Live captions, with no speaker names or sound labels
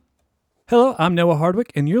Hello, I'm Noah Hardwick,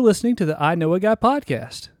 and you're listening to the I Know a Guy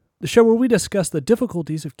podcast, the show where we discuss the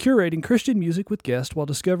difficulties of curating Christian music with guests while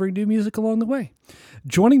discovering new music along the way.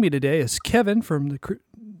 Joining me today is Kevin from the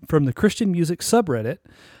ChristianMusic subreddit,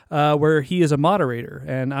 where he is a moderator,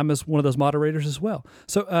 and I'm one of those moderators as well.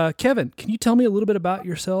 So, Kevin, can you tell me a little bit about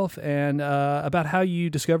yourself and about how you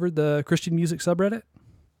discovered the Christian Music subreddit?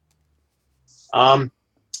 I'm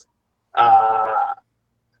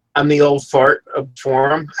the old fart of the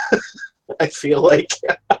forum. I feel like,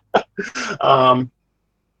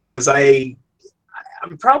 because I'm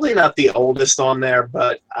probably not the oldest on there,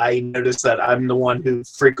 but I noticed that I'm the one who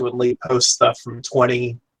frequently posts stuff from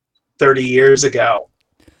 20, 30 years ago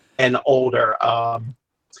and older. But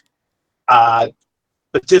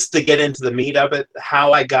just to get into the meat of it,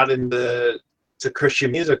 how I got into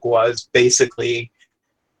Christian music was basically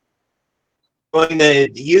going to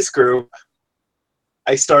the youth group.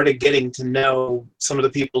 I started getting to know some of the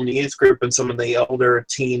people in the youth group and some of the older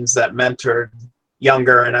teens that mentored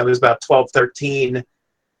younger, and I was about 12, 13,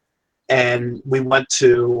 and we went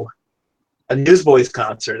to a Newsboys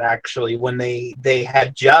concert, actually, when they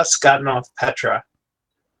had just gotten off Petra.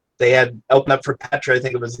 They had opened up for Petra, I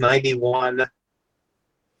think it was 91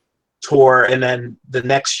 tour, and then the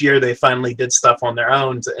next year they finally did stuff on their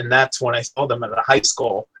own, and that's when I saw them at a high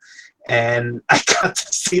school, and I got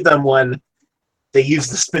to see them when they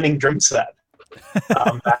used the spinning drum set.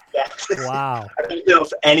 Back then. Wow. I don't know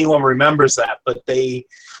if anyone remembers that, but I'm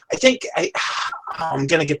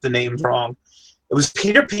going to get the names wrong. It was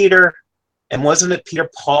Peter, and wasn't it Peter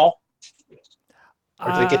Paul? Or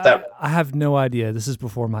did I get that wrong? I have no idea. This is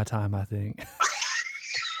before my time, I think.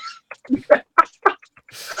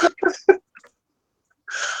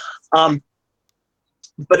 But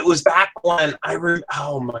it was back when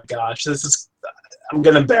oh my gosh, I'm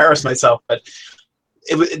going to embarrass myself, but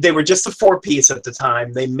they were just a four-piece at the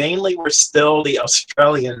time. They mainly were still the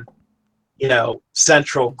Australian,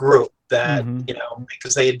 central group that,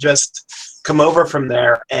 because they had just come over from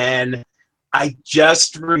there. And I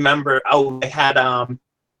just remember, they had,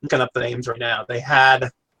 looking up the names right now, they had,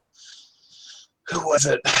 who was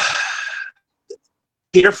it?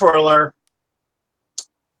 Peter Furler,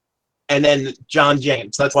 and then John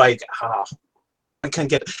James. That's why I couldn't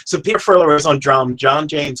get it. So Peter Furler was on drum. John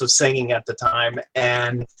James was singing at the time,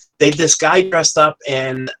 and they had this guy dressed up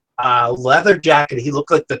in a leather jacket. He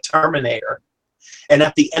looked like the Terminator. And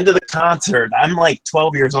at the end of the concert, I'm like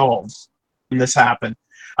 12 years old when this happened.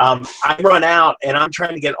 I run out, and I'm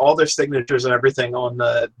trying to get all their signatures and everything on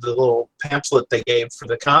the little pamphlet they gave for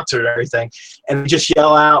the concert and everything, and just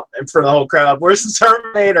yell out in front of the whole crowd, "Where's the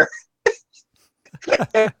Terminator?"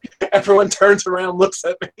 Everyone turns around, looks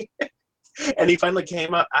at me. And he finally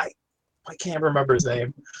came up. I can't remember his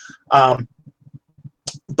name,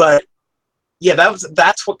 but yeah,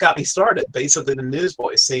 that's what got me started. Basically, the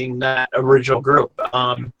Newsboys, seeing that original group,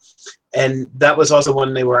 and that was also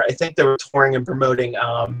when they were touring and promoting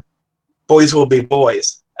 "Boys Will Be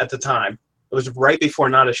Boys" at the time. It was right before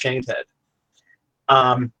Not Ashamed hit,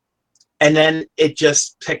 and then it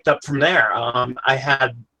just picked up from there. I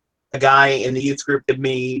had a guy in the youth group give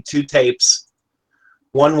me 2 tapes.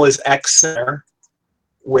 One was X Center,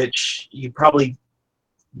 which you probably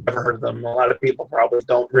never heard of them. A lot of people probably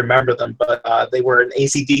don't remember them, but they were an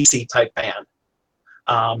AC/DC type band.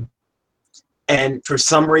 And for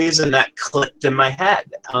some reason, that clicked in my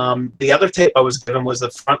head. The other tape I was given was a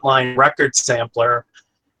Frontline record sampler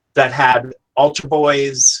that had Altar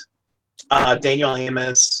Boys, Daniel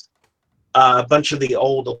Amos, a bunch of the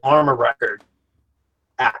old Alarma record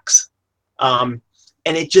acts. And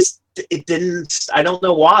it didn't, I don't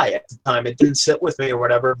know why at the time, it didn't sit with me or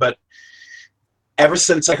whatever, but ever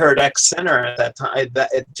since I heard X Center at that time,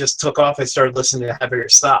 it just took off. I started listening to heavier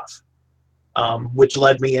stuff, which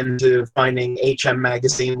led me into finding HM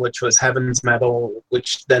Magazine, which was Heaven's Metal,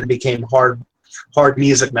 which then became Hard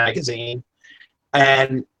Music Magazine,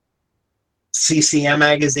 and CCM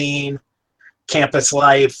Magazine, Campus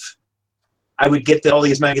Life. I would get all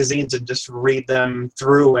these magazines and just read them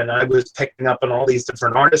through, and I was picking up on all these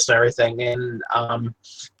different artists and everything. And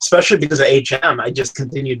especially because of HM, I just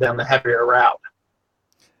continued down the heavier route.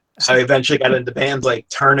 So I eventually got into bands like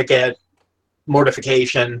Tourniquet,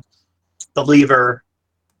 Mortification, Believer,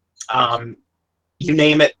 you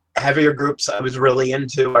name it, heavier groups I was really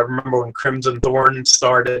into. I remember when Crimson Thorn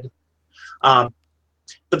started. But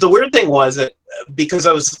the weird thing was that because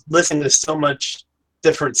I was listening to so much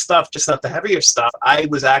different stuff, just not the heavier stuff, I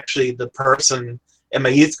was actually the person in my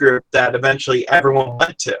youth group that eventually everyone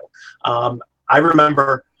went to. I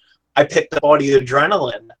remember I picked up Audio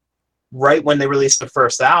Adrenaline right when they released the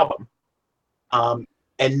first album,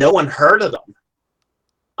 and no one heard of them.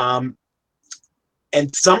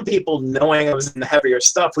 And some people, knowing I was in the heavier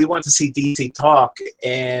stuff, we went to see DC Talk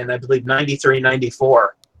in, I believe, 93,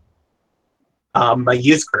 94, my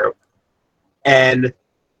youth group. And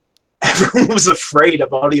everyone was afraid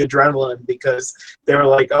of Audio Adrenaline because they were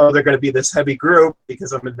like, oh, they're going to be this heavy group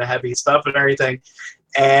because I'm in the heavy stuff and everything.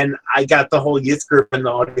 And I got the whole youth group in the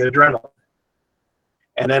Audio Adrenaline.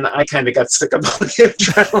 And then I kind of got sick of Audio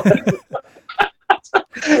Adrenaline.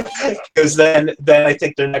 Because then I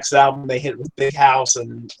think their next album they hit with Big House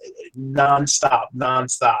and nonstop.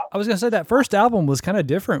 I was gonna say that first album was kind of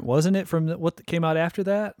different, wasn't it, from what came out after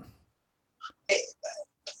that?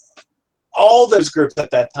 All those groups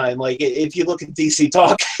at that time, like if you look at DC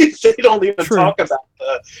Talk, they don't even talk about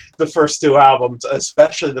the first two albums,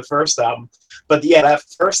 especially the first album. But yeah, that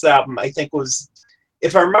first album I think was,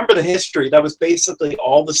 if I remember the history, that was basically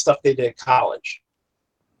all the stuff they did at college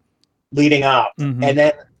leading up. Mm-hmm. And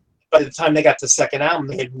then by the time they got to the second album,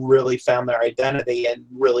 they had really found their identity and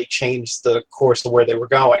really changed the course of where they were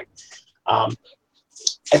going. I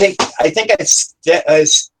think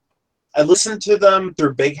I listened to them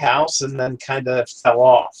through Big House and then kind of fell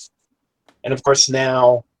off. And of course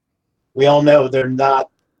now we all know they're not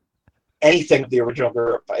anything of the original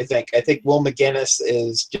group. I think Will McGinnis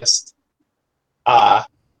is just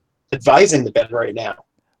advising the band right now,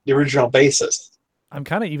 the original bassist. I'm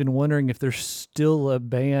kind of even wondering if they're still a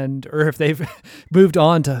band or if they've moved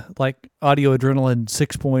on to like Audio Adrenaline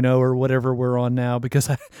 6.0 or whatever we're on now, because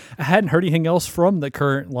I hadn't heard anything else from the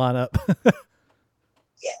current lineup.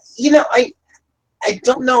 Yeah, I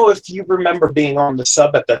don't know if you remember being on the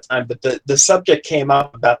sub at that time, but the subject came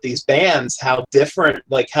up about these bands, how different,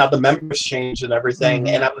 like how the members changed and everything.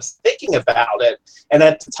 Mm-hmm. And I was thinking about it. And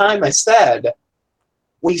at the time I said,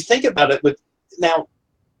 when you think about it now,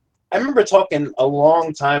 I remember talking a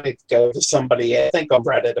long time ago to somebody, I think on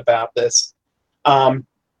Reddit, about this. I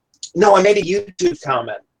made a YouTube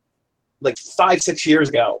comment like 5-6 years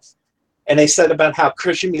ago, and they said about how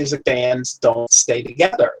Christian music bands don't stay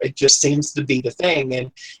together. It just seems to be the thing.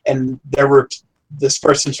 And this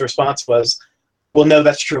person's response was, well, no,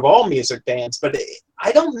 that's true of all music bands, but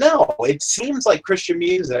I don't know. It seems like Christian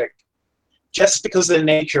music, just because of the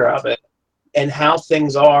nature of it and how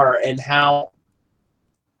things are and how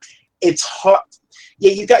it's hard.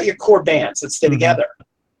 Yeah, you got your core bands that stay together.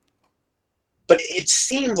 But it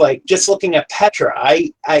seems like, just looking at Petra,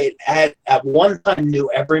 I at one time knew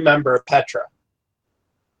every member of Petra.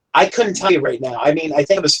 I couldn't tell you right now. I mean, I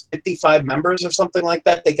think it was 55 members or something like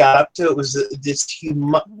that they got up to. It was this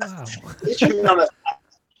humongous. Wow.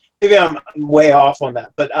 Maybe I'm way off on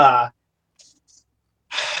that. But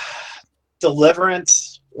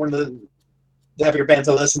Deliverance, one of the heavier bands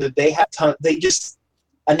I listened to, they just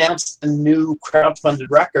announced a new crowdfunded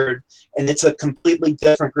record, and it's a completely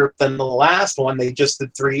different group than the last one they just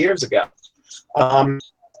did 3 years ago. I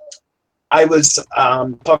was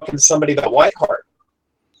talking to somebody about Whiteheart.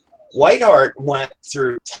 Whiteheart went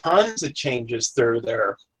through tons of changes through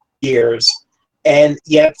their years, and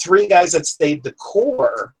you had 3 guys that stayed the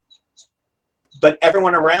core, but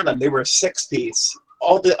everyone around them, they were a 6-piece.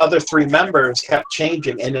 All the other 3 members kept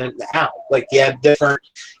changing in and out. Like you had different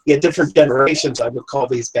generations, I would call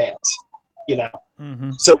these bands,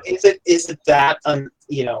 Mm-hmm. So is it that,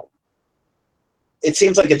 it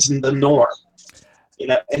seems like it's the norm,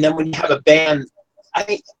 and then when you have a band, I'm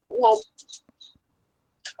a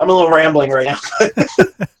little rambling right now. Let's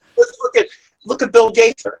look at Bill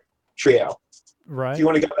Gaither Trio. Right. If you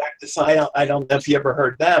want to go back to, I don't know if you ever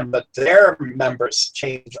heard them, but their members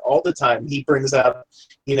change all the time. He brings out,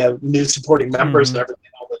 new supporting members and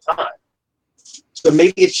everything all the time. So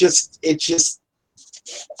maybe it's just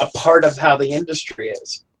a part of how the industry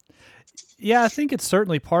is. Yeah, I think it's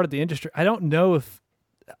certainly part of the industry. I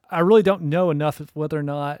really don't know enough of whether or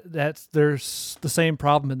not there's the same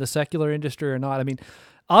problem in the secular industry or not. I mean,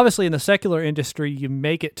 obviously in the secular industry, you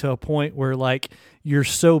make it to a point where like you're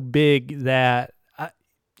so big that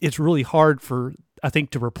it's really hard I think,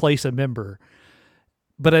 to replace a member.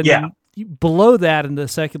 But below that in the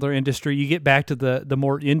secular industry, you get back to the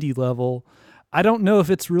more indie level. I don't know if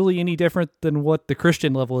it's really any different than what the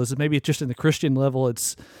Christian level is. Maybe it's just in the Christian level.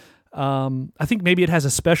 It's, I think maybe it has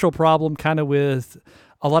a special problem kind of with,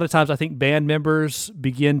 a lot of times I think band members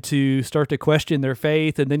begin to start to question their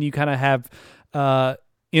faith, and then you kind of have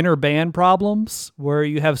inner band problems where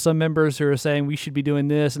you have some members who are saying we should be doing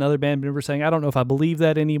this, and other band members saying, I don't know if I believe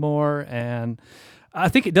that anymore. And I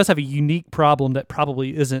think it does have a unique problem that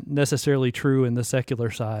probably isn't necessarily true in the secular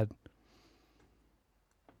side.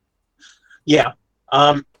 Yeah.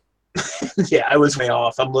 Yeah, I was way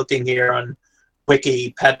off. I'm looking here on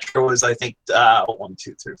Wiki. Petra was, I think, 1,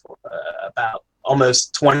 2, 3, 4, about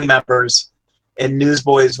almost 20 members and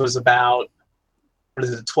Newsboys was about, what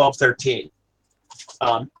is it, 12, 13.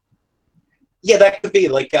 Yeah, that could be.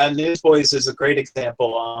 Like, Newsboys is a great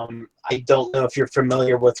example. I don't know if you're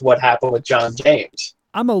familiar with what happened with John James.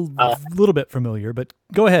 I'm a little bit familiar, but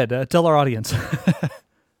go ahead. Tell our audience.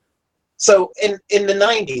 So in the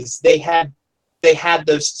 90s, they had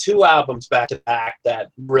those two albums back to back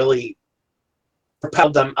that really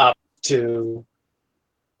propelled them up to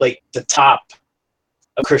like the top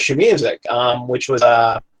of Christian music, which was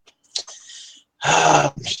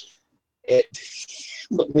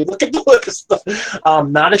let me look at the list.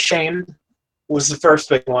 Not Ashamed was the first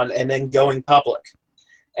big one, and then Going Public,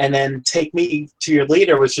 and then Take Me to Your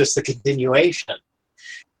Leader was just a continuation.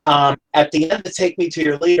 At the end of Take Me to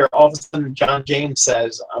Your Leader, all of a sudden John James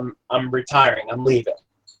says, I'm retiring, I'm leaving.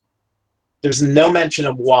 There's no mention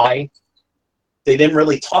of why. They didn't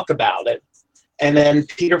really talk about it. And then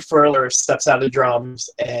Peter Furler steps out of drums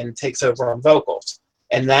and takes over on vocals.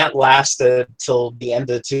 And that lasted till the end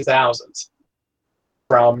of the 2000s.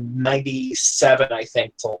 From 97, I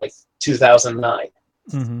think, till like 2009.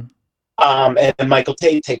 Mm-hmm. And then Michael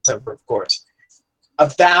Tate takes over, of course.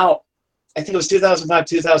 About, I think it was 2005,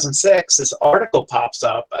 2006, this article pops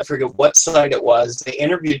up. I forget what site it was. They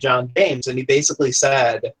interviewed John James, and he basically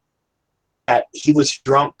said that he was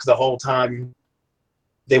drunk the whole time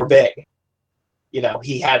they were big. You know,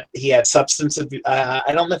 he had substance abuse.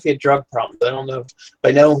 I don't know if he had drug problems. I don't know, but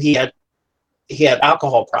I know he had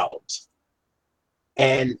alcohol problems,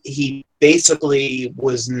 and he basically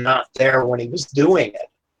was not there when he was doing it.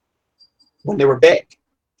 When they were big,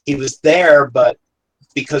 he was there, but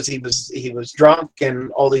because he was drunk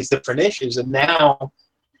and all these different issues, and now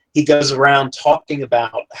he goes around talking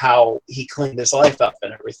about how he cleaned his life up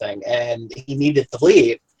and everything, and he needed to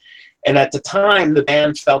leave. And at the time, the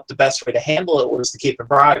band felt the best way to handle it was to keep it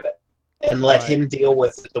private and let him deal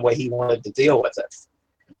with it the way he wanted to deal with it,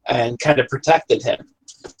 and kind of protected him.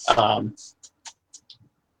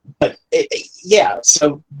 Yeah,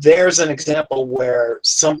 so there's an example where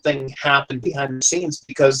something happened behind the scenes,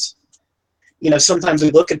 because, you know, sometimes we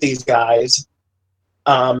look at these guys,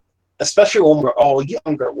 especially when we're all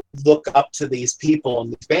younger, we look up to these people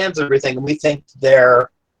and these bands and everything, and we think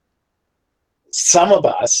some of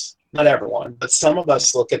us, not everyone, but some of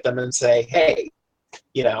us look at them and say, hey,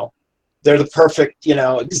 you know, they're the perfect, you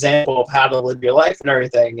know, example of how to live your life and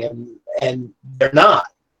everything, and they're not.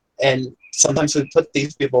 And sometimes we put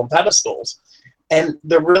these people on pedestals, and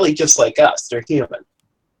they're really just like us. They're human,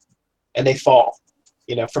 and they fall,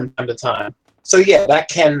 you know, from time to time. So yeah,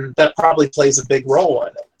 that probably plays a big role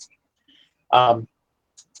in it.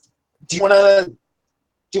 Do you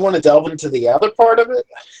want to delve into the other part of it?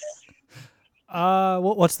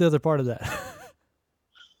 What's the other part of that?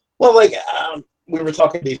 Well, like we were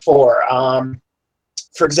talking before.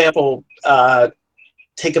 For example,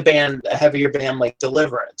 take a heavier band like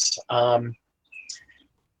Deliverance.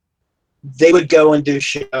 They would go and do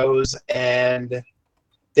shows, and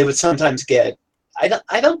they would sometimes get, I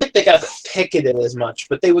don't think they got picketed as much,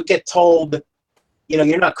 but they would get told, you know,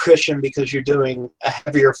 you're not Christian because you're doing a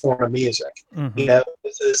heavier form of music. Mm-hmm. You know,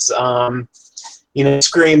 this is, you know,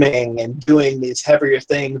 screaming and doing these heavier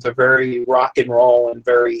things are very rock and roll and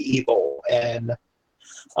very evil. And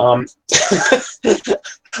I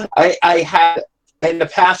had in the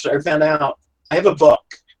past, I found out, I have a book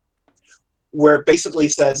where it basically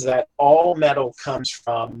says that all metal comes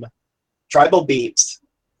from tribal beats,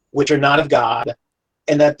 which are not of God,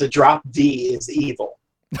 and that the drop D is evil.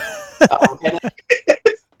 And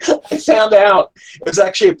I found out it was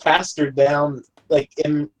actually a pastor down, like,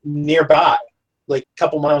 in nearby, like a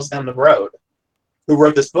couple miles down the road, who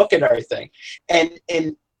wrote this book and everything. And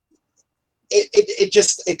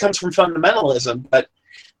it comes from fundamentalism, but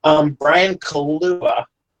Brian Kaluuya,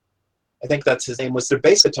 I think that's his name, was their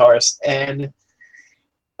bass guitarist. And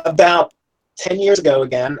about 10 years ago,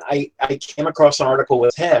 again, I came across an article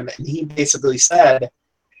with him, and he basically said,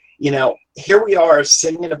 you know, here we are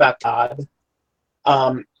singing about God.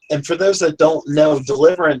 And for those that don't know,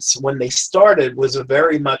 Deliverance, when they started, was a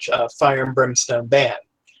very much a fire and brimstone band.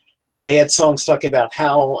 They had songs talking about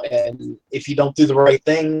hell, and if you don't do the right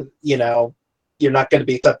thing, you know, you're not going to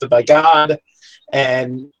be accepted by God.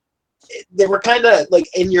 And they were kind of like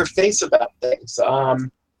in your face about things.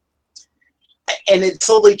 And it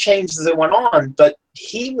slowly changed as it went on. But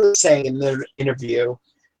he was saying in the interview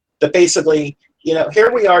that basically, you know,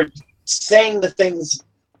 here we are saying the things,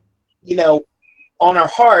 you know, on our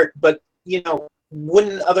heart, but, you know,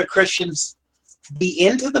 wouldn't other Christians be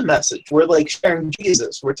into the message? We're like sharing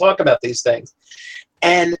Jesus. We're talking about these things.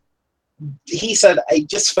 And he said, I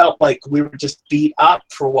just felt like we were just beat up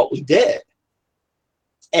for what we did.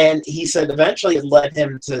 And he said eventually it led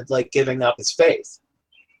him to like giving up his faith,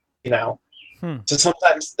 you know. So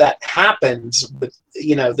sometimes that happens, but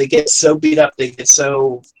they get so beat up, they get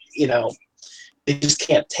so, they just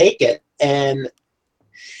can't take it. And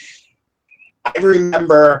I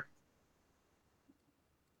remember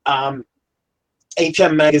HM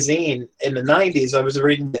Magazine in the 90s, I was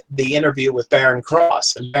reading the interview with Baron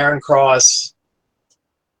Cross, and Baron Cross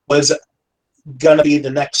was going to be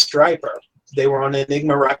the next Striper. They were on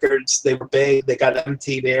Enigma Records. They were big. They got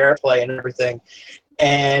MTV Airplay and everything.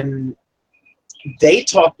 And they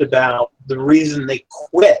talked about the reason they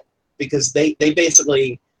quit, because they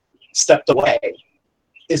basically stepped away,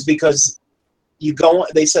 is because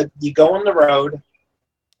they said you go on the road,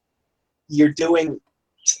 you're doing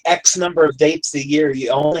X number of dates a year, you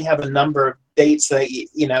only have a number of dates that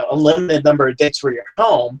a limited number of dates where you're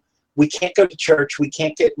home. We can't go to church, we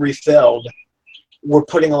can't get refilled. We're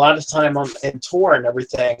putting a lot of time on and tour and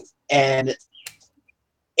everything, and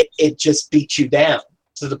it just beats you down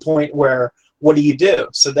to the point where, what do you do?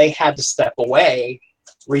 So they had to step away,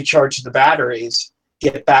 recharge the batteries,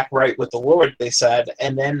 get back right with the Lord, they said,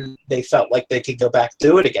 and then they felt like they could go back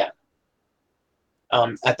do it again.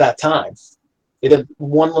 At that time, they did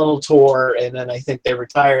one little tour, and then I think they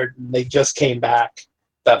retired, and they just came back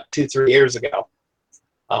about 2-3 years ago.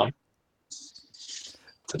 But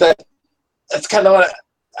that's kind of what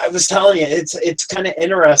I was telling you. It's kind of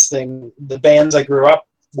interesting, the bands I grew up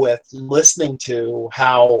with, listening to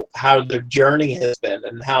how their journey has been,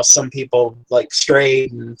 and how some people like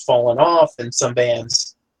strayed and fallen off, and some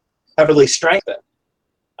bands have really strengthened.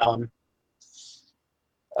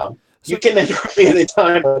 You can interrupt me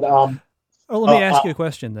anytime, but let me ask you a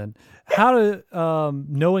question then. How do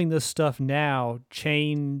knowing this stuff now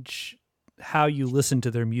change how you listen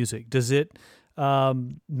to their music? Does it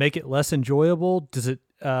make it less enjoyable? Does it?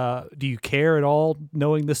 Do you care at all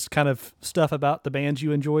knowing this kind of stuff about the bands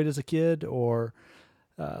you enjoyed as a kid, or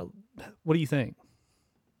what do you think?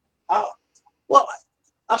 Well,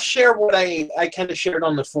 I'll share what I kind of shared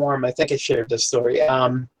on the forum. I think I shared this story.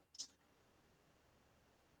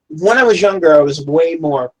 When I was younger, I was way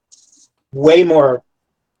more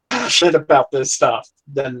passionate about this stuff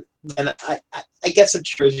than I guess it's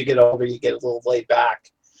true. As you get older, you get a little laid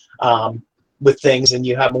back with things, and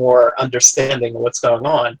you have more understanding of what's going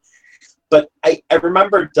on. But I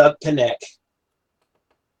remember Doug Pinnick,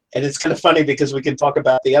 and it's kind of funny because we can talk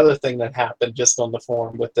about the other thing that happened just on the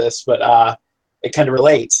forum with this, but it kind of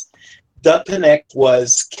relates. Doug Pinnick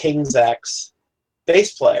was King's X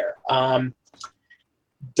bass player.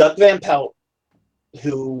 Doug Van Pelt,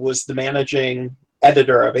 who was the managing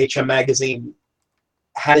editor of HM Magazine,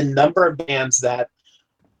 had a number of bands that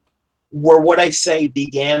were what I say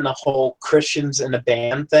began the whole Christians in a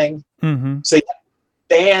band thing. Mm-hmm. So you had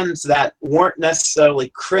bands that weren't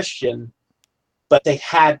necessarily Christian, but they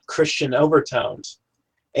had Christian overtones.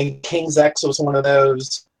 And King's X was one of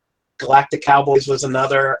those. Galactic Cowboys was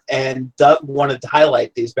another. And Doug wanted to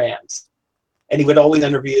highlight these bands. And he would always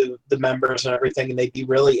interview the members and everything, and they'd be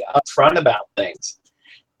really upfront about things.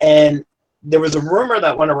 And there was a rumor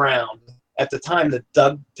that went around at the time that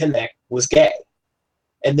Doug Pinnick was gay.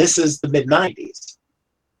 And this is the mid-'90s.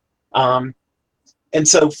 And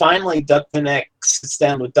so finally, Doug Pinnick sits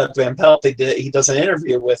down with Doug Van Pelt. He does an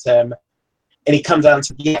interview with him, and he comes out and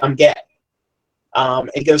says, "Yeah, I'm gay."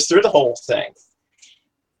 It goes through the whole thing.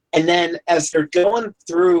 And then as they're going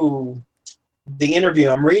through the interview,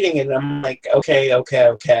 I'm reading it, and I'm like, okay.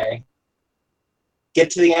 Get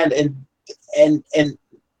to the end, and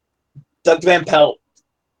Doug Van Pelt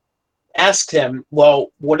asked him,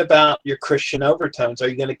 well, what about your Christian overtones? Are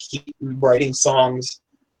you going to keep writing songs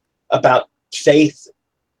about faith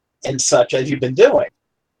and such as you've been doing?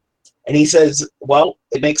 And he says, well,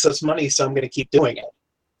 it makes us money, so I'm going to keep doing it.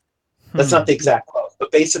 That's not the exact quote,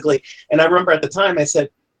 but basically, and I remember at the time I said,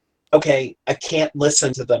 okay, I can't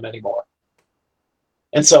listen to them anymore.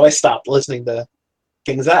 And so I stopped listening to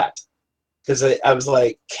King's X, because I was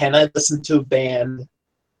like, can I listen to a band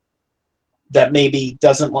that maybe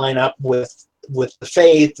doesn't line up with the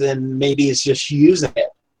faith, and maybe is just using it,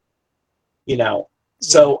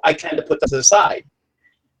 So I kind of put that aside.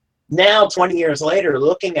 Now, 20 years later,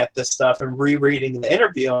 looking at this stuff and rereading the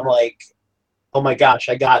interview, I'm like, oh my gosh,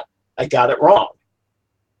 I got it wrong.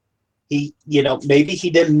 Maybe he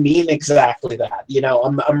didn't mean exactly that.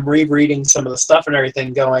 I'm rereading some of the stuff and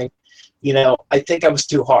everything going, I think I was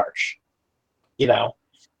too harsh.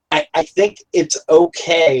 I think it's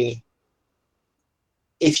okay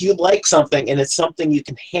if you like something and it's something you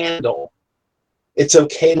can handle. It's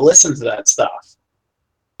okay to listen to that stuff.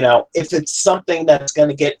 if it's something that's going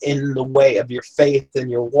to get in the way of your faith and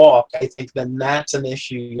your walk, I think then that's an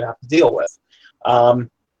issue you have to deal with.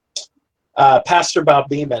 Pastor Bob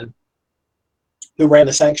Beeman, who ran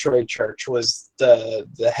the Sanctuary Church, was the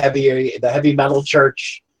heavy metal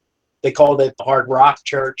church. They called it the hard rock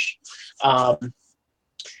church.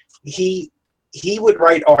 He would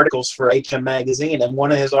write articles for HM Magazine, and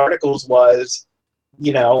one of his articles was,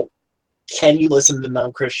 can you listen to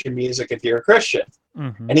non-Christian music if you're a Christian?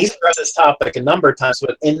 Mm-hmm. And he's addressed this topic a number of times,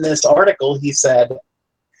 but in this article, he said,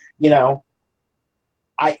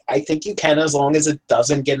 I think you can, as long as it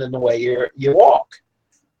doesn't get in the way your walk.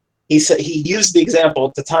 He said, he used the example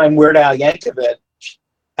at the time, Weird Al Yankovic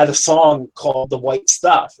had a song called The White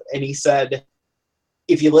Stuff. And he said,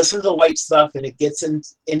 if you listen to The White Stuff and it gets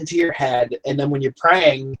into your head, and then when you're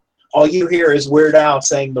praying, all you hear is Weird Al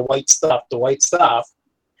saying the white stuff,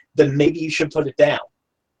 then maybe you should put it down.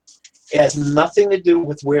 It has nothing to do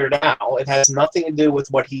with Weird Al. It has nothing to do with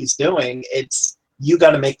what he's doing. It's, you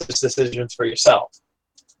got to make those decisions for yourself.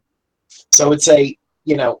 So it's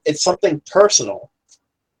it's something personal.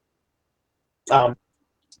 And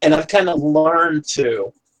I've kind of learned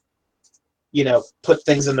to, put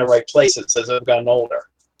things in the right places as I've gotten older.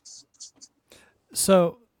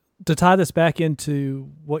 So to tie this back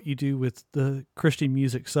into what you do with the Christian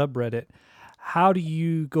music subreddit, how do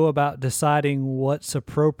you go about deciding what's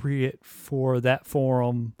appropriate for that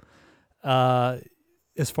forum,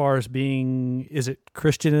 as far as being, is it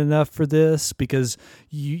Christian enough for this? Because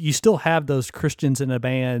you still have those Christians in a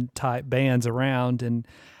band type bands around, and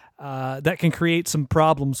that can create some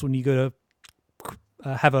problems when you go to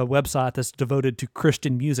have a website that's devoted to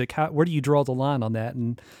Christian music. Where do you draw the line on that?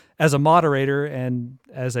 And as a moderator and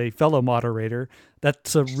as a fellow moderator,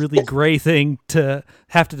 that's a really gray thing to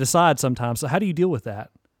have to decide sometimes. So how do you deal with that?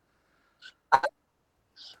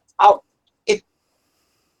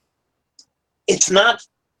 It's not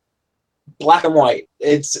black and white.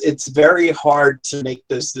 It's very hard to make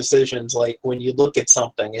those decisions. Like when you look at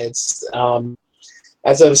something, it's,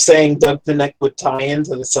 as I was saying, Doug Pinnick would tie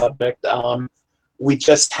into the subject. We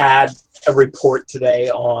just had a report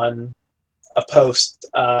today on a post.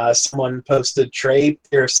 Someone posted Trey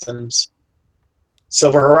Pearson's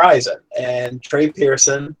Silver Horizon. And Trey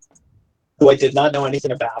Pearson, who I did not know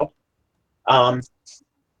anything about,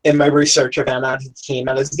 in my research I found out he came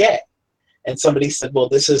out as gay. And somebody said, well,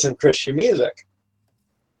 this isn't Christian music.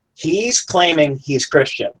 He's claiming he's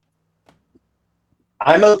Christian.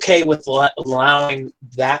 I'm okay with allowing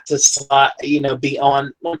that to slide, be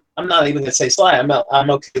on. I'm not even going to say slide. I'm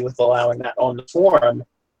okay with allowing that on the forum,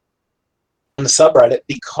 on the subreddit,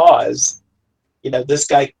 because, this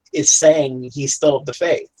guy is saying he's still of the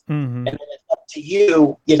faith. Mm-hmm. And it's up to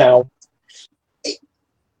you,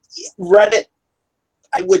 Reddit,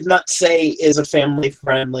 I would not say is a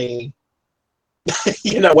family-friendly,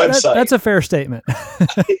 website. That's a fair statement.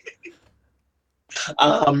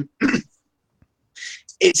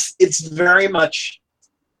 It's very much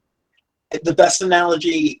the best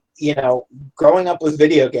analogy, growing up with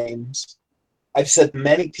video games. I've said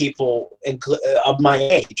many people of my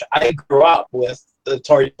age, I grew up with the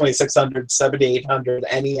Atari 2600, 7800,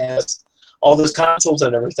 NES, all those consoles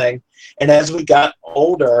and everything. And as we got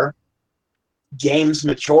older, games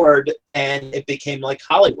matured and it became like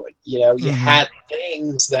Hollywood. You had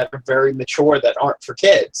things that are very mature that aren't for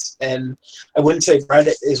kids. And I wouldn't say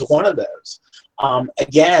Reddit is one of those.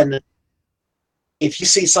 Again, if you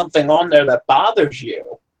see something on there that bothers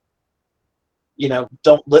you,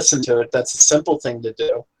 don't listen to it. That's a simple thing to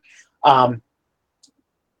do. But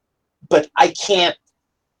I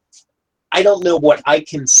don't know what I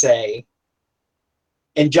can say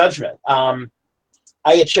in judgment. I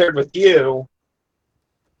had shared with you,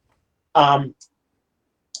 I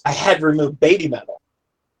had removed Baby Metal.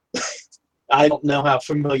 I don't know how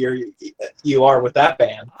familiar you are with that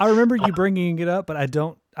band. I remember you bringing it up, but I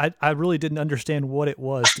really didn't understand what it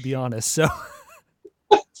was, to be honest.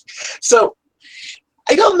 So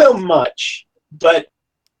I don't know much, but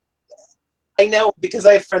I know because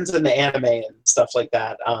I have friends in the anime and stuff like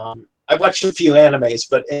that. I watched a few animes,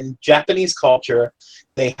 but in Japanese culture,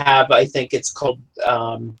 they have, I think it's called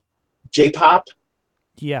J-pop.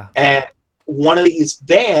 Yeah. And one of these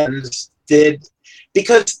bands did,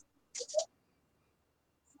 because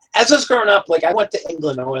as I was growing up, like I went to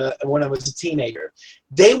England when I was a teenager.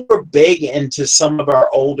 They were big into some of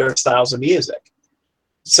our older styles of music.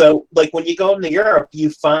 So like when you go into Europe, you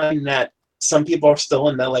find that some people are still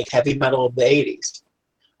in the like heavy metal of the 80s.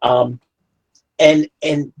 And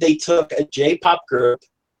they took a J-pop group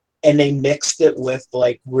and they mixed it with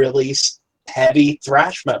like really heavy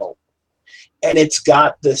thrash metal. And it's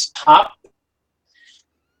got this pop.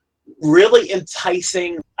 really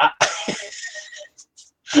enticing.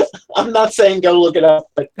 I'm not saying go look it up,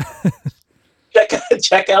 but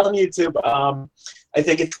check out on YouTube. I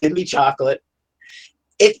think it's Give Me Chocolate.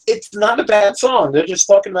 It's not a bad song. They're just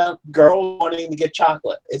talking about girls wanting to get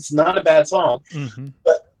chocolate. It's not a bad song,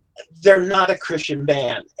 but they're not a Christian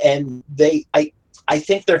band, and I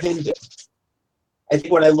think they're Hindu. I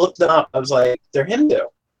think when I looked them up, I was like, they're Hindu.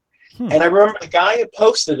 And I remember the guy who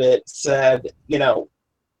posted it said,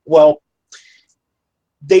 well,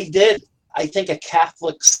 they did, I think, a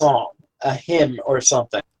Catholic song, a hymn or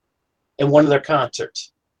something, in one of their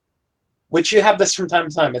concerts, which you have this from time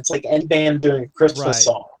to time. It's like any band doing a Christmas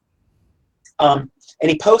song. And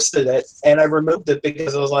he posted it, and I removed it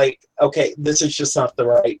because I was like, okay, this is just not the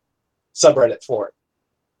right subreddit for it.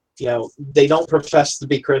 They don't profess to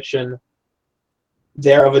be Christian.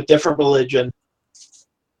 They're of a different religion.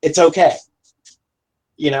 It's okay.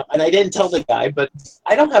 And I didn't tell the guy, but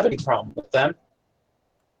I don't have any problem with them.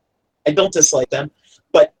 I don't dislike them,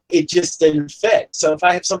 but it just didn't fit. So if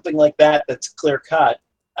I have something like that that's clear cut,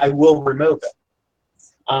 I will remove it.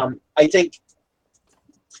 I think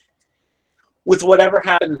with whatever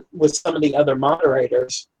happened with some of the other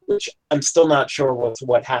moderators, which I'm still not sure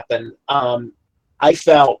what happened, I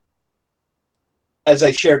felt, as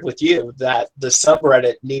I shared with you, that the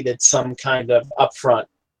subreddit needed some kind of upfront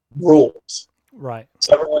rules. Right.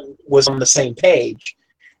 So everyone was on the same page.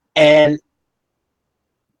 And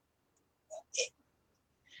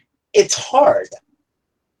it's hard,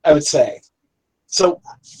 I would say. So,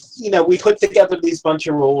 we put together these bunch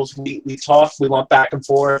of rules. We talked. We went back and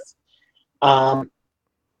forth. I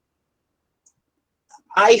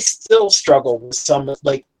still struggle with some,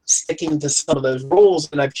 sticking to some of those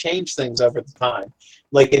rules, and I've changed things over the time,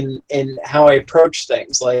 in how I approach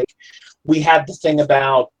things. Like, we had the thing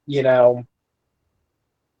about,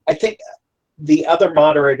 I think the other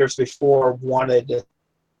moderators before wanted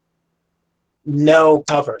no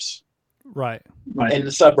covers right in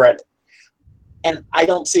the subreddit. And I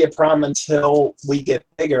don't see a problem until we get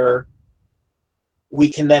bigger.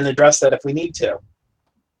 We can then address that if we need to.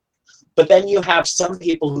 But then you have some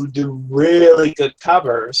people who do really good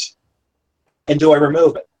covers, and do I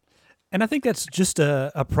remove it? And I think that's just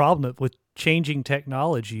a problem with changing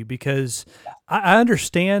technology, because I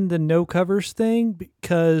understand the no covers thing,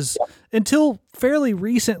 because until fairly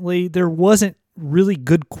recently, there wasn't really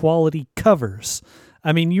good quality covers.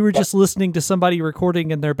 I mean, you were just listening to somebody recording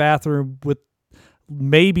in their bathroom with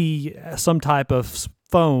maybe some type of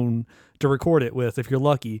phone to record it with, if you're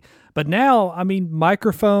lucky. But now, I mean,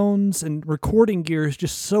 microphones and recording gear is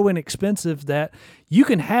just so inexpensive that you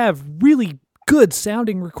can have really good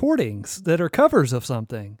sounding recordings that are covers of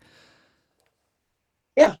something.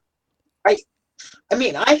 Yeah. I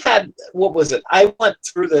mean, I had, what was it? I went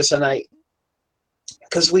through this, and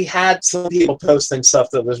because we had some people posting stuff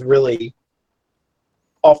that was really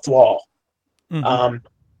off the wall.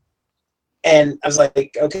 And I was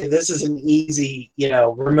like, okay, this is an easy,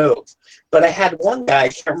 remove. But I had one guy, I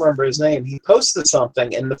can't remember his name, he posted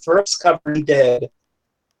something, and the first cover he did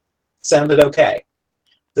sounded okay.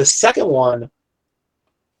 The second one,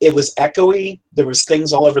 it was echoey, there was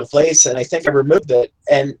things all over the place, and I think I removed it,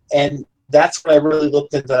 and that's when I really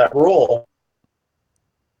looked into that rule.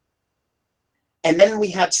 And then we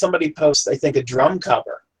had somebody post, I think, a drum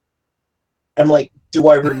cover. I'm like, do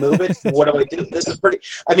I remove it? What do I do? This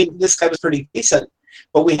guy was pretty decent,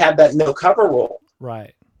 but we had that no cover rule.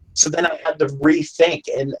 Right. So then I had to rethink,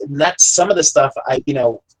 and that's some of the stuff I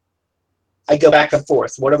go back and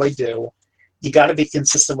forth. What do I do? You got to be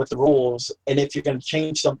consistent with the rules, and if you're going to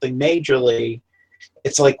change something majorly,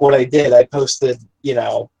 it's like what I did. I posted,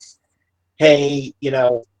 hey,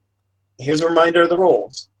 here's a reminder of the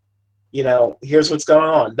rules. Here's what's going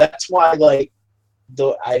on. That's why,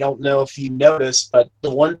 I don't know if you noticed, but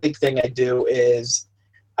the one big thing I do is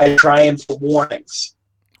I try and put warnings.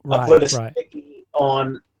 I put a sticky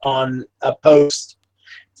on a post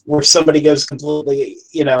where somebody goes completely,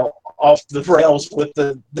 off the rails with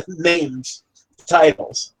the names,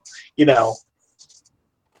 titles,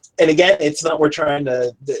 And again, it's not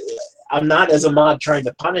I'm not as a mod trying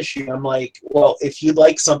to punish you. I'm like, well, if you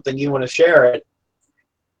like something, you want to share it.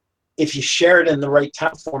 If you share it in the right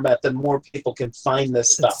time format, then more people can find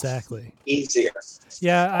this stuff. Exactly. Easier.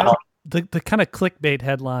 Yeah. The kind of clickbait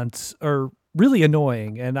headlines are really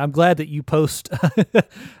annoying, and I'm glad that you post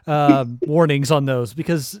warnings on those,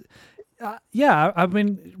 because I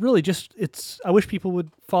mean, really I wish people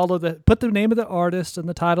would put the name of the artist and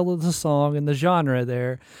the title of the song and the genre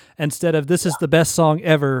there, instead of "this is the best song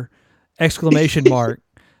ever!" !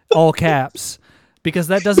 All caps, because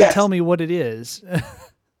that doesn't tell me what it is.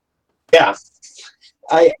 Yeah.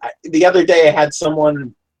 the other day I had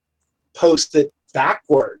someone post it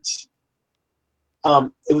backwards.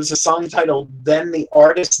 It was a song titled Then the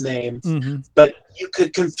Artist's Name, but you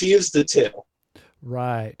could confuse the two.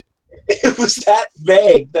 Right. It was that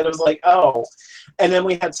vague that I was like, oh. And then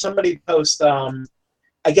we had somebody post,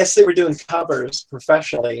 I guess they were doing covers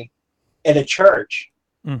professionally in a church,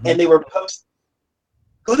 and they were post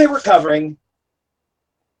who they were covering,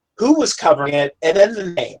 who was covering it, and then the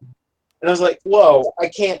name. And I was like, whoa, I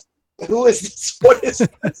can't, who is this? What is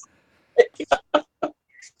this?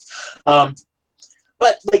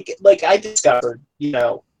 But like I discovered,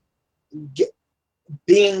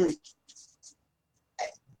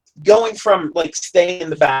 going from like staying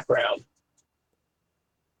in the background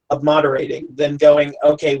of moderating, then going,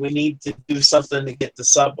 okay, we need to do something to get the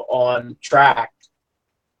sub on track,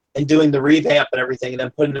 and doing the revamp and everything, and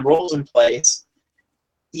then putting the rules in place.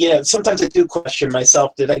 Sometimes I do question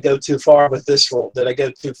myself, did I go too far with this rule? Did I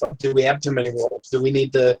go too far? Do we have too many rules? Do we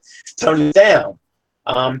need to tone it down?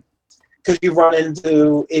 Because you run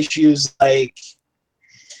into issues like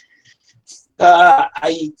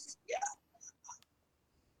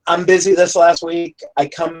I'm busy this last week. I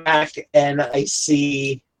come back and I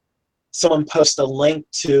see someone post a link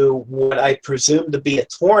to what I presume to be a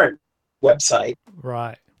torrent website.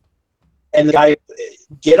 Right. And the guy,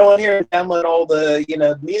 get on here and download all the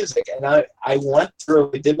music. And I went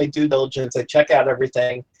through, I did my due diligence, I check out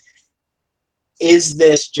everything. Is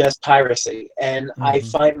this just piracy? And I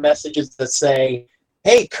find messages that say,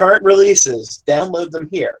 hey, current releases, download them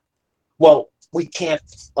here. Well, we can't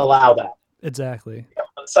allow that. Exactly.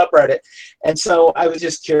 On subreddit. And so I was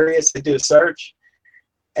just curious to do a search.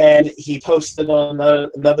 And he posted on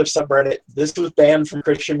another subreddit, this was banned from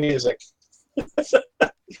Christian music.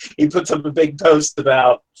 He puts up a big post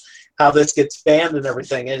about how this gets banned and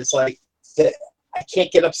everything. And it's like, I can't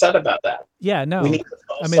get upset about that. Yeah, no. We need to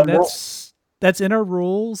I mean, that's in our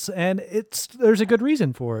rules, and there's a good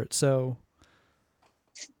reason for it. So,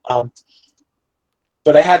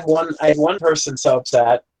 but I had one person so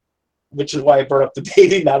upset, which is why I brought up the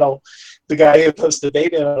baby metal. The guy who posted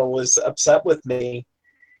baby metal was upset with me.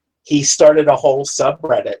 He started a whole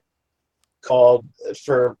subreddit called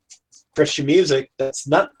for Christian music that's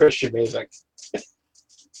not Christian music,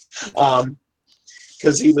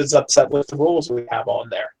 because he was upset with the rules we have on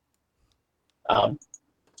there.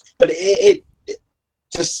 But it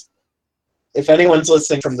just, if anyone's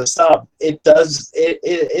listening from the sub,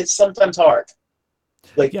 it's sometimes hard.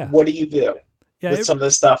 Like, what do you do with some of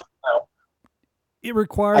this stuff? It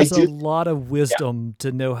requires a lot of wisdom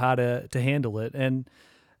to know how to handle it. And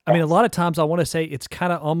I mean, a lot of times I want to say it's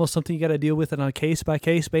kind of almost something you got to deal with on a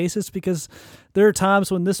case-by-case basis, because there are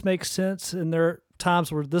times when this makes sense and there are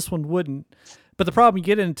times where this one wouldn't. But the problem you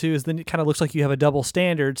get into is then it kind of looks like you have a double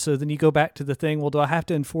standard. So then you go back to the thing, well, do I have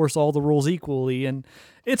to enforce all the rules equally? And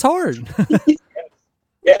it's hard.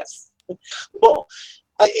 Yes. Well,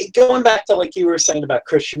 going back to like you were saying about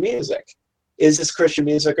Christian music, is this Christian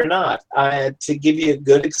music or not? To give you a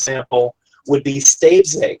good example would be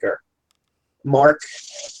Stavesacre. Mark,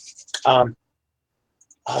 oh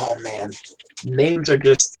man, names are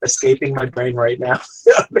just escaping my brain right now.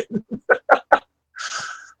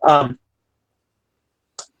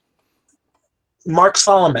 Mark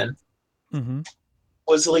Solomon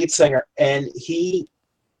was the lead singer, and he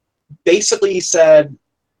basically said,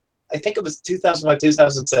 I think it was 2005,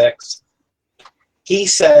 2006, he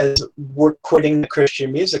says, we're quitting the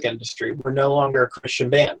Christian music industry. We're no longer a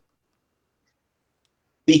Christian band.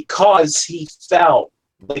 Because he felt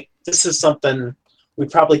like this is something we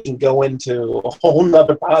probably can go into a whole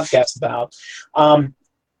nother podcast about.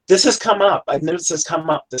 This has come up. I've noticed this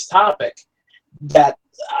come up, this topic, that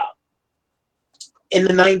in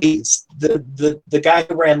the 90s, the guy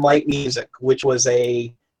who ran Light Music, which was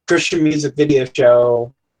a Christian music video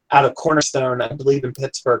show out of Cornerstone, I believe in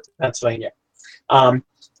Pittsburgh, Pennsylvania.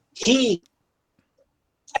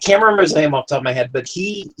 I can't remember his name off the top of my head, but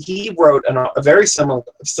he wrote a very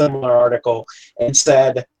similar article and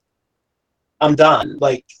said, I'm done.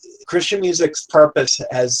 Like, Christian music's purpose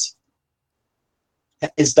is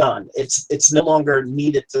done. It's no longer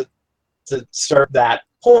needed to serve that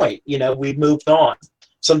point. We've moved on.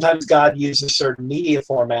 Sometimes God uses certain media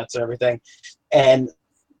formats and everything, and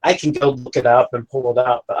I can go look it up and pull it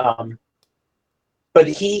up. But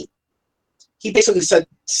he basically said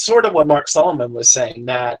sort of what Mark Solomon was saying,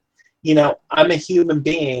 that, I'm a human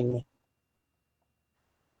being.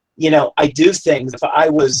 I do things. If I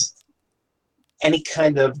was any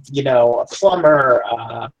kind of, a plumber,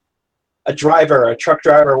 a driver, a truck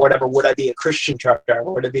driver, or whatever, would I be a Christian truck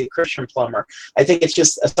driver? Would I be a Christian plumber? I think it's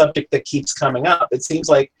just a subject that keeps coming up. It seems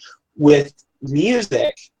like with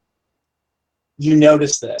music, you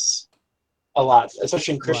notice this a lot,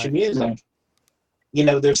 especially in Christian music. Right. You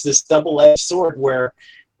know, there's this double-edged sword where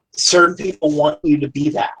certain people want you to be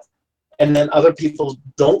that, and then other people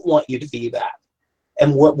don't want you to be that.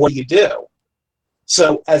 And what do you do?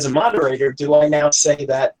 So as a moderator, do I now say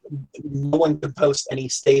that no one can post any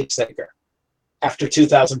stage singer after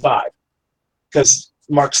 2005? Because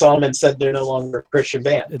Mark Solomon said they're no longer a Christian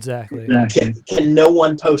band. Exactly. Can no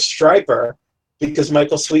one post Stryper because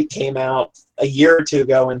Michael Sweet came out a year or two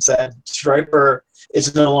ago and said Stryper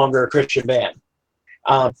is no longer a Christian band?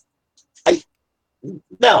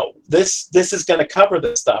 No, this is going to cover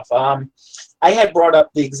this stuff. I had brought up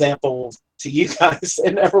the example to you guys,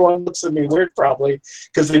 and everyone looks at me weird probably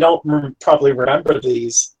because they don't probably remember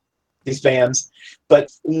these bands.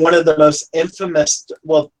 But one of the most infamous,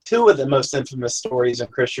 well, two of the most infamous stories in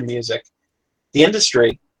Christian music, the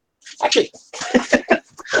industry. Actually,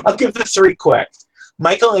 I'll give the three quick.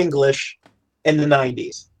 Michael English in the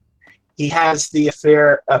 90s. He has the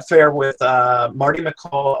affair with Marty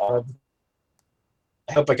McCall of,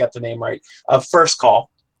 I hope I got the name right, of First Call.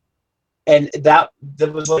 And that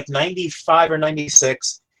was like 95 or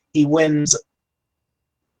 96. He wins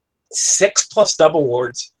 6+ double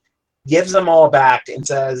awards, gives them all back, and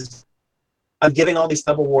says, I'm giving all these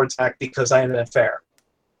double awards back because I had an affair,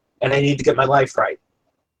 and I need to get my life right.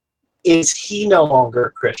 Is he no longer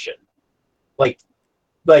a Christian? Like,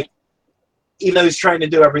 even though he's trying to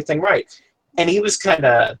do everything right. And he was kind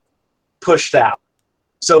of pushed out.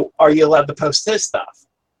 So are you allowed to post his stuff?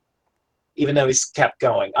 Even though he's kept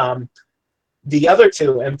going. The other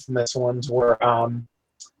two infamous ones were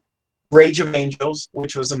Rage of Angels,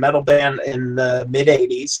 which was a metal band in the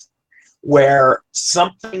mid-'80s, where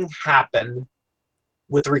something happened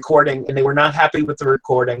with the recording, and they were not happy with the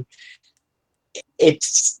recording. It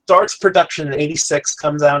starts production in 86,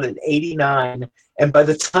 comes out in 89, and by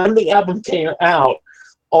the time the album came out,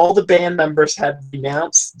 all the band members had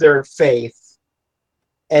renounced their faith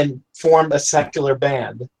and formed a secular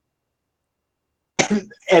band.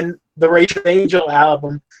 And the Rage of Angel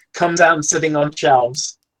album comes out and sitting on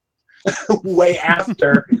shelves way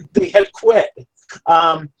after they had quit.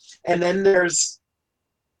 And then there's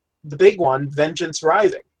the big one, Vengeance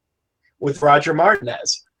Rising, with Roger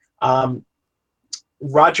Martinez.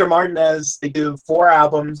 Roger Martinez, they do 4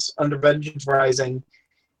 albums under Vengeance Rising.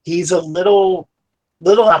 He's a little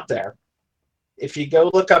out there. If you go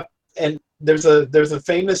look up, and there's a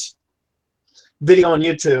famous video on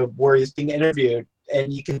YouTube where he's being interviewed,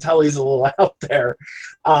 and you can tell he's a little out there.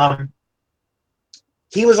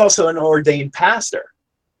 He was also an ordained pastor.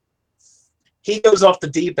 He goes off the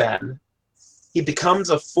deep end. He becomes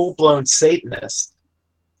a full-blown Satanist.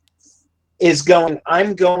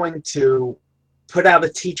 I'm going to put out a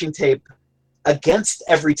teaching tape against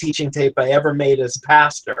every teaching tape I ever made as a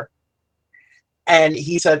pastor. And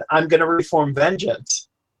he said, I'm going to reform Vengeance,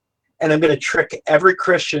 and I'm going to trick every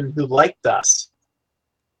Christian who liked us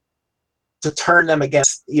to turn them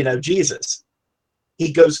against, Jesus.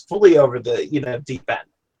 He goes fully over the, deep end.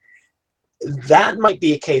 That might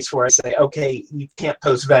be a case where I say, okay, you can't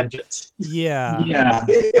post Vengeance. Yeah.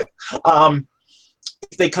 If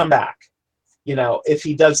they come back, if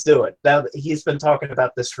he does do it. Now, he's been talking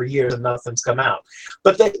about this for years and nothing's come out.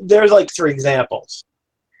 But there's like 3 examples.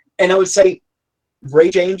 And I would say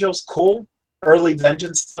Rage Angels, cool. Early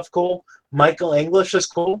Vengeance stuff, cool. Michael English is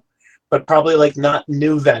cool. But probably like not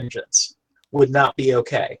new Vengeance would not be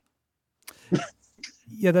okay.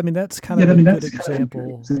 Yeah, I mean, that's kind of a good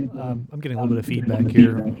example. I'm getting a little bit of feedback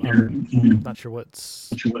here. I'm not sure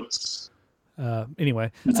what's...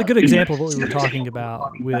 Anyway, it's a good example of what we were talking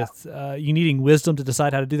about with you needing wisdom to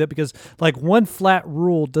decide how to do that, because like one flat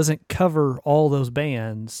rule doesn't cover all those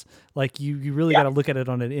bands. Like you really got to look at it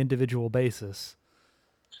on an individual basis.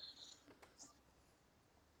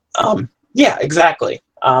 Yeah, exactly.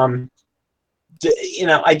 I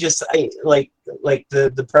like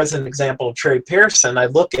the present example of Trey Pearson. I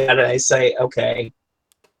look at it and I say, okay,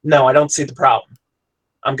 no, I don't see the problem.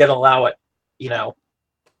 I'm going to allow it, and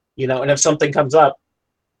if something comes up,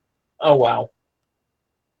 oh, wow.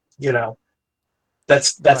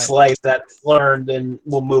 That's right. Life, that's learned, and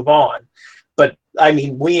we'll move on. But, I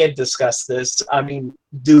mean, we had discussed this. I mean,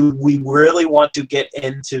 do we really want to get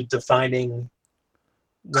into defining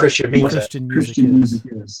Christian music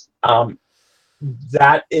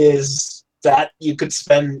is? That you could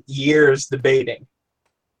spend years debating,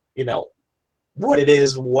 what it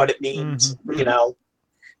is, what it means,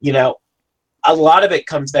 a lot of it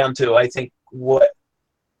comes down to, I think, what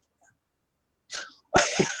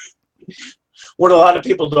what a lot of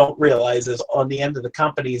people don't realize is on the end of the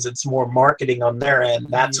companies, it's more marketing on their end.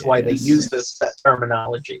 That's why they use that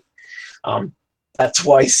terminology. That's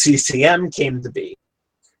why CCM came to be,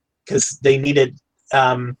 because they needed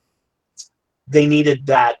that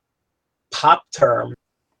pop term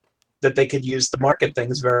that they could use to market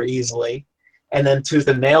things very easily. And then Tooth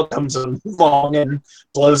and Nail comes along and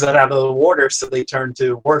blows it out of the water, so they turn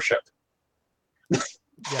to worship.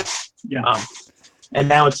 And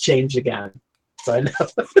now it's changed again. So I know.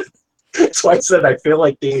 That's why I said I feel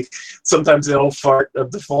like sometimes the old fart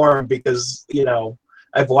of the forum, because, you know,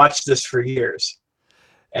 I've watched this for years,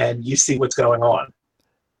 and you see what's going on.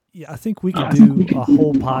 Yeah, I think we could do a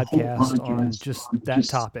whole podcast on just that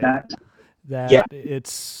topic.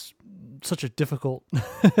 It's such a difficult.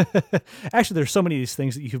 Actually, there's so many of these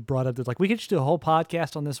things that you've brought up that, like, we could just do a whole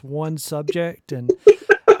podcast on this one subject, and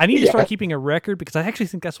I need to start keeping a record, because I actually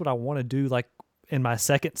think that's what I want to do. Like, in my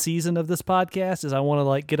second season of this podcast, is I want to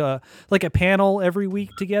like get a panel every week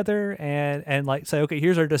together and like say, okay,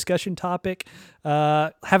 here's our discussion topic.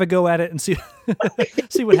 Have a go at it and see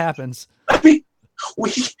what happens. I mean,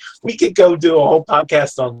 we could go do a whole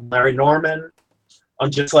podcast on Larry Norman,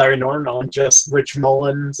 on just Rich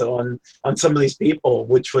Mullins, on some of these people,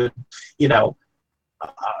 which would, you know,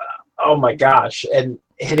 oh my gosh, and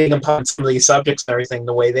hitting upon some of these subjects and everything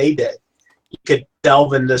the way they did. You could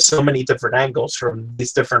delve into so many different angles from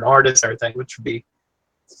these different artists and everything, which would be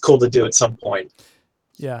cool to do at some point.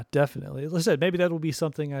 Yeah, definitely. As I said, maybe that will be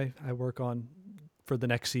something I work on for the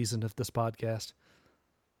next season of this podcast.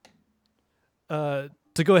 To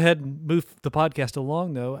go ahead and move the podcast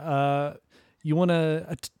along, though, you want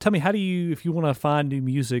to tell me, if you want to find new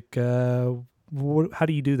music, how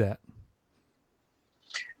do you do that?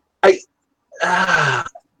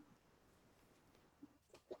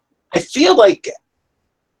 I feel like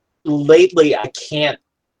lately I can't.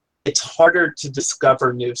 It's harder to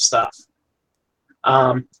discover new stuff.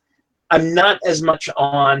 I'm not as much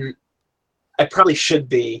on. I probably should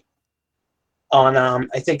be on.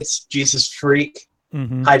 I think it's Jesus Freak,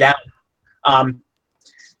 Hideout.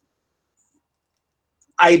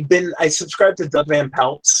 I subscribed to Doug Van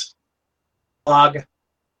Pelt's blog.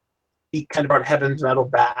 He kind of brought Heaven's Metal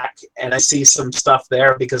back, and I see some stuff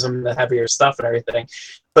there because I'm the heavier stuff and everything.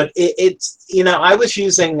 But it's, you know, I was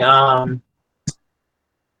using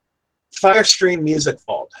Firestream Music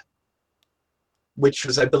Vault, which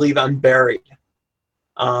was, I believe, Unburied.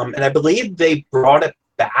 And I believe they brought it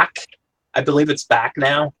back. I believe it's back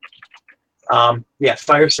now.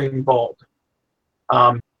 Firestream Vault.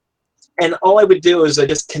 And all I would do is I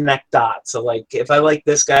just connect dots. So, like, if I like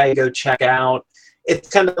this guy, I go check out. It's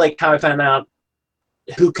kind of like how I found out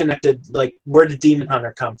who connected, like, where did Demon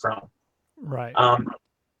Hunter come from? Right.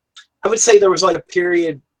 I would say there was like a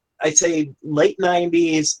period, I'd say late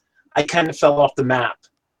 90s, I kind of fell off the map.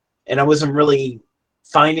 And I wasn't really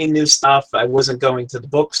finding new stuff. I wasn't going to the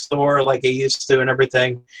bookstore like I used to and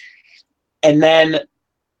everything. And then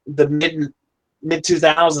the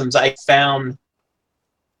mid-2000s, I found,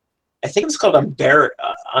 I think it was called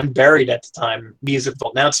Unburied at the time, Music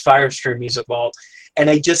Vault. Now it's Firestream Music Vault. And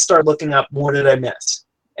I just started looking up, what did I miss?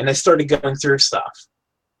 And I started going through stuff.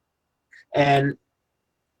 And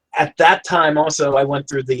at that time also, I went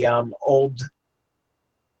through the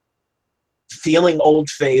feeling old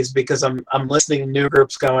phase, because I'm listening to new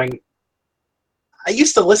groups going, I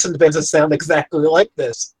used to listen to bands that sound exactly like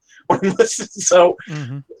this. So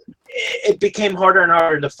it became harder and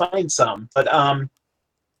harder to find some. But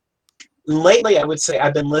lately, I would say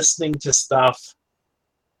I've been listening to stuff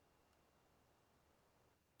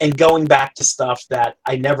and going back to stuff that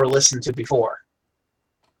I never listened to before,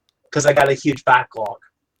 because I got a huge backlog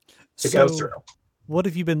to go through. What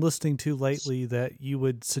have you been listening to lately that you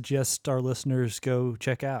would suggest our listeners go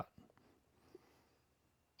check out?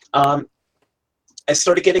 I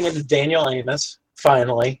started getting into Daniel Amos,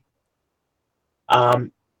 finally.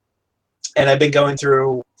 And I've been going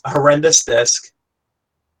through Horrendous Disc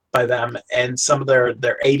by them and some of their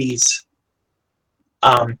 80s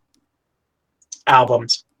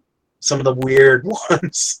albums. Some of the weird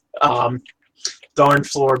ones. Darn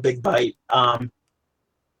Floor, Big Bite.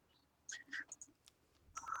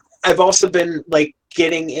 I've also been like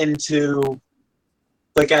getting into,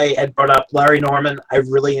 like I had brought up, Larry Norman. I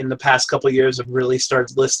really, in the past couple of years, have really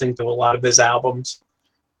started listening to a lot of his albums.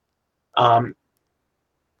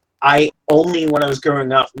 I only, when I was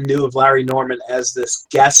growing up, knew of Larry Norman as this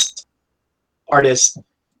guest artist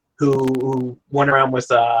who went around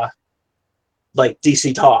with like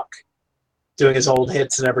DC Talk, doing his old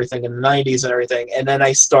hits and everything in the 90s and everything. And then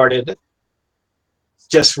I started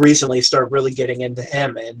just recently really getting into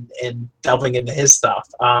him and delving into his stuff.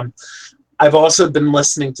 I've also been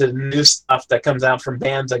listening to new stuff that comes out from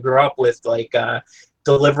bands I grew up with, like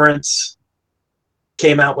Deliverance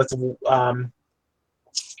came out with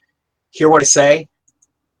Hear What I Say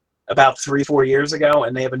about 3-4 years ago,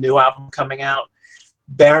 and they have a new album coming out.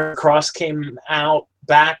 Barren Cross came out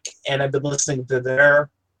back, and I've been listening to their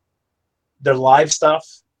live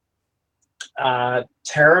stuff.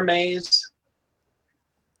 Terra Maze,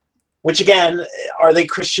 which again, are they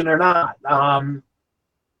Christian or not?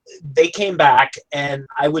 They came back, and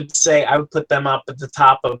I would say I would put them up at the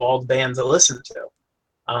top of all the bands I listen to.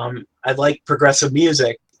 I like progressive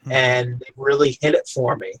music, and they really hit it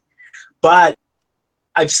for me. But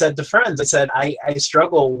I've said to friends, I said, I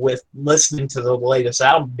struggle with listening to the latest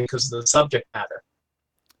album because of the subject matter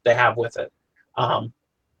they have with it.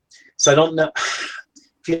 So I don't know.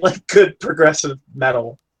 If you like good progressive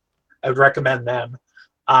metal, I would recommend them.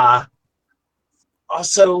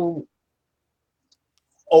 Also,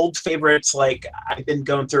 old favorites, like I've been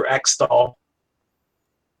going through X-Doll.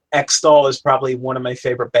 X-Doll is probably one of my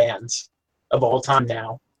favorite bands of all time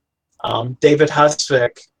now. David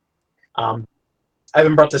Husvik. I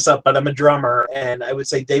haven't brought this up, but I'm a drummer, and I would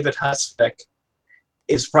say David Husvik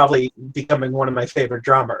is probably becoming one of my favorite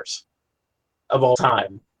drummers of all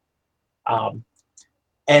time.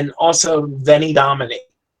 And also Venny Domini.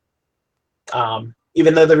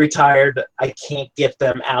 Even though they're retired, I can't get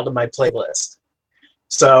them out of my playlist.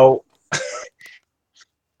 So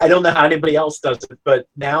I don't know how anybody else does it, but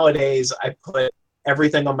nowadays I put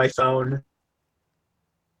everything on my phone.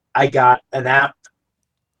 I got an app,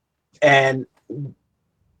 and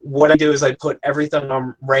what I do is I put everything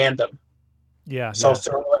on random. Yeah. So I'll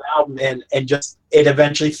throw an album in, and just it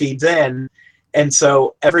eventually feeds in. And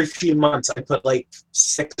so every few months I put like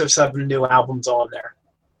 6 or 7 new albums on there.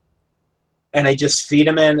 And I just feed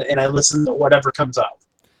them in, and I listen to whatever comes up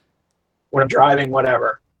when I'm driving,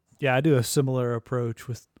 whatever. Yeah, I do a similar approach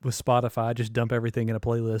with Spotify. I just dump everything in a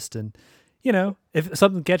playlist, and if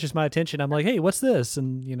something catches my attention, I'm like, hey, what's this?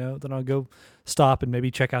 And then I'll go stop and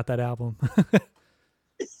maybe check out that album.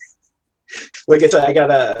 Like I said, I got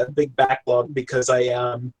a big backlog because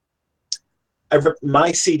I ripped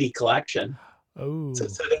my CD collection. Oh, So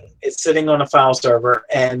it's sitting on a file server,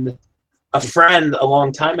 and a friend a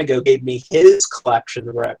long time ago gave me his collection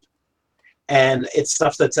to rip, and it's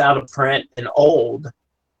stuff that's out of print and old.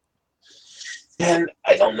 And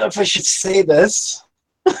I don't know if I should say this,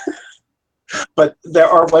 but there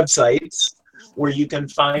are websites where you can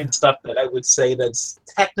find stuff that I would say that's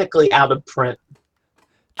technically out of print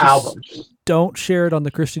albums. Don't share it on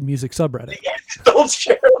the Christian Music subreddit. Yeah, don't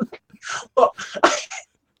share it. Well,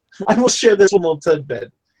 I will share this one little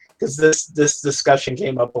tidbit because this discussion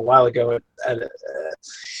came up a while ago.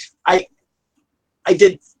 I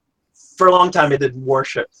did for a long time. I did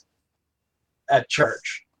worship at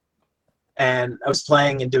church, and I was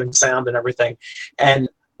playing and doing sound and everything. And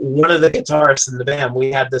one of the guitarists in the band,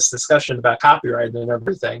 we had this discussion about copyright and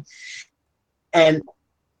everything. And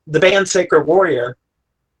the band Sacred Warrior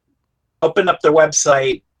opened up their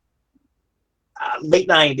website late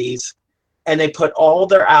 90s, and they put all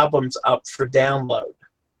their albums up for download.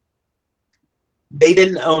 They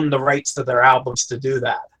didn't own the rights to their albums to do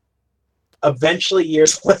that. Eventually,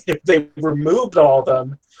 years later, they removed all of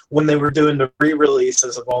them when they were doing the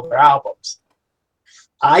re-releases of all their albums.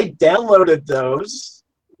 I downloaded those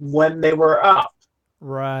when they were up.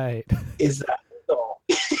 Right. Is that all?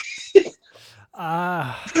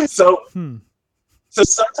 So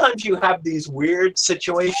sometimes you have these weird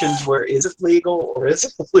situations where is it legal or is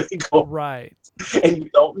it illegal? Right. And you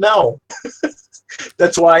don't know.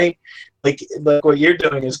 That's why, like what you're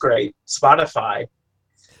doing is great. Spotify,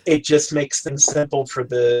 it just makes things simple for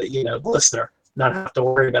the listener, not have to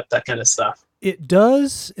worry about that kind of stuff. It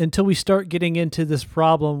does until we start getting into this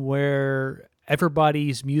problem where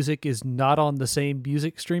everybody's music is not on the same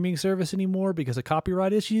music streaming service anymore because of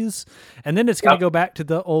copyright issues. And then it's going to go back to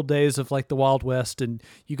the old days of like the Wild West, and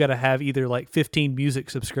you got to have either like 15 music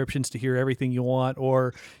subscriptions to hear everything you want,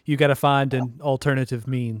 or you got to find an alternative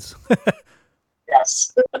means.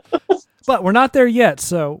 Yes. But we're not there yet,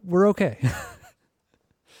 so we're okay.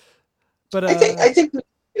 But I think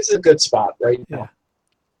it's a good spot right now.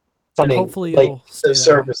 Funding, hopefully like, it'll stay the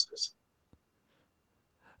services.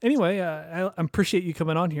 Anyway, I appreciate you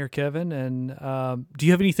coming on here, Kevin. And do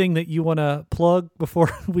you have anything that you want to plug before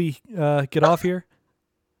we get off here?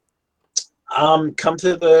 Come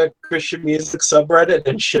to the Christian Music subreddit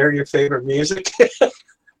and share your favorite music.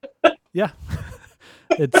 Yeah.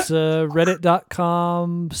 It's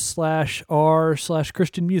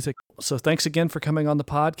reddit.com/r/Christian Music. So thanks again for coming on the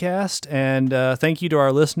podcast, and thank you to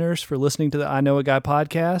our listeners for listening to the I Know a Guy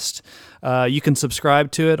podcast. You can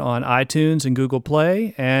subscribe to it on iTunes and Google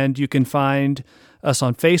Play, and you can find us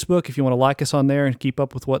on Facebook if you want to like us on there and keep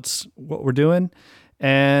up with what we're doing.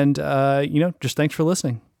 And just thanks for listening.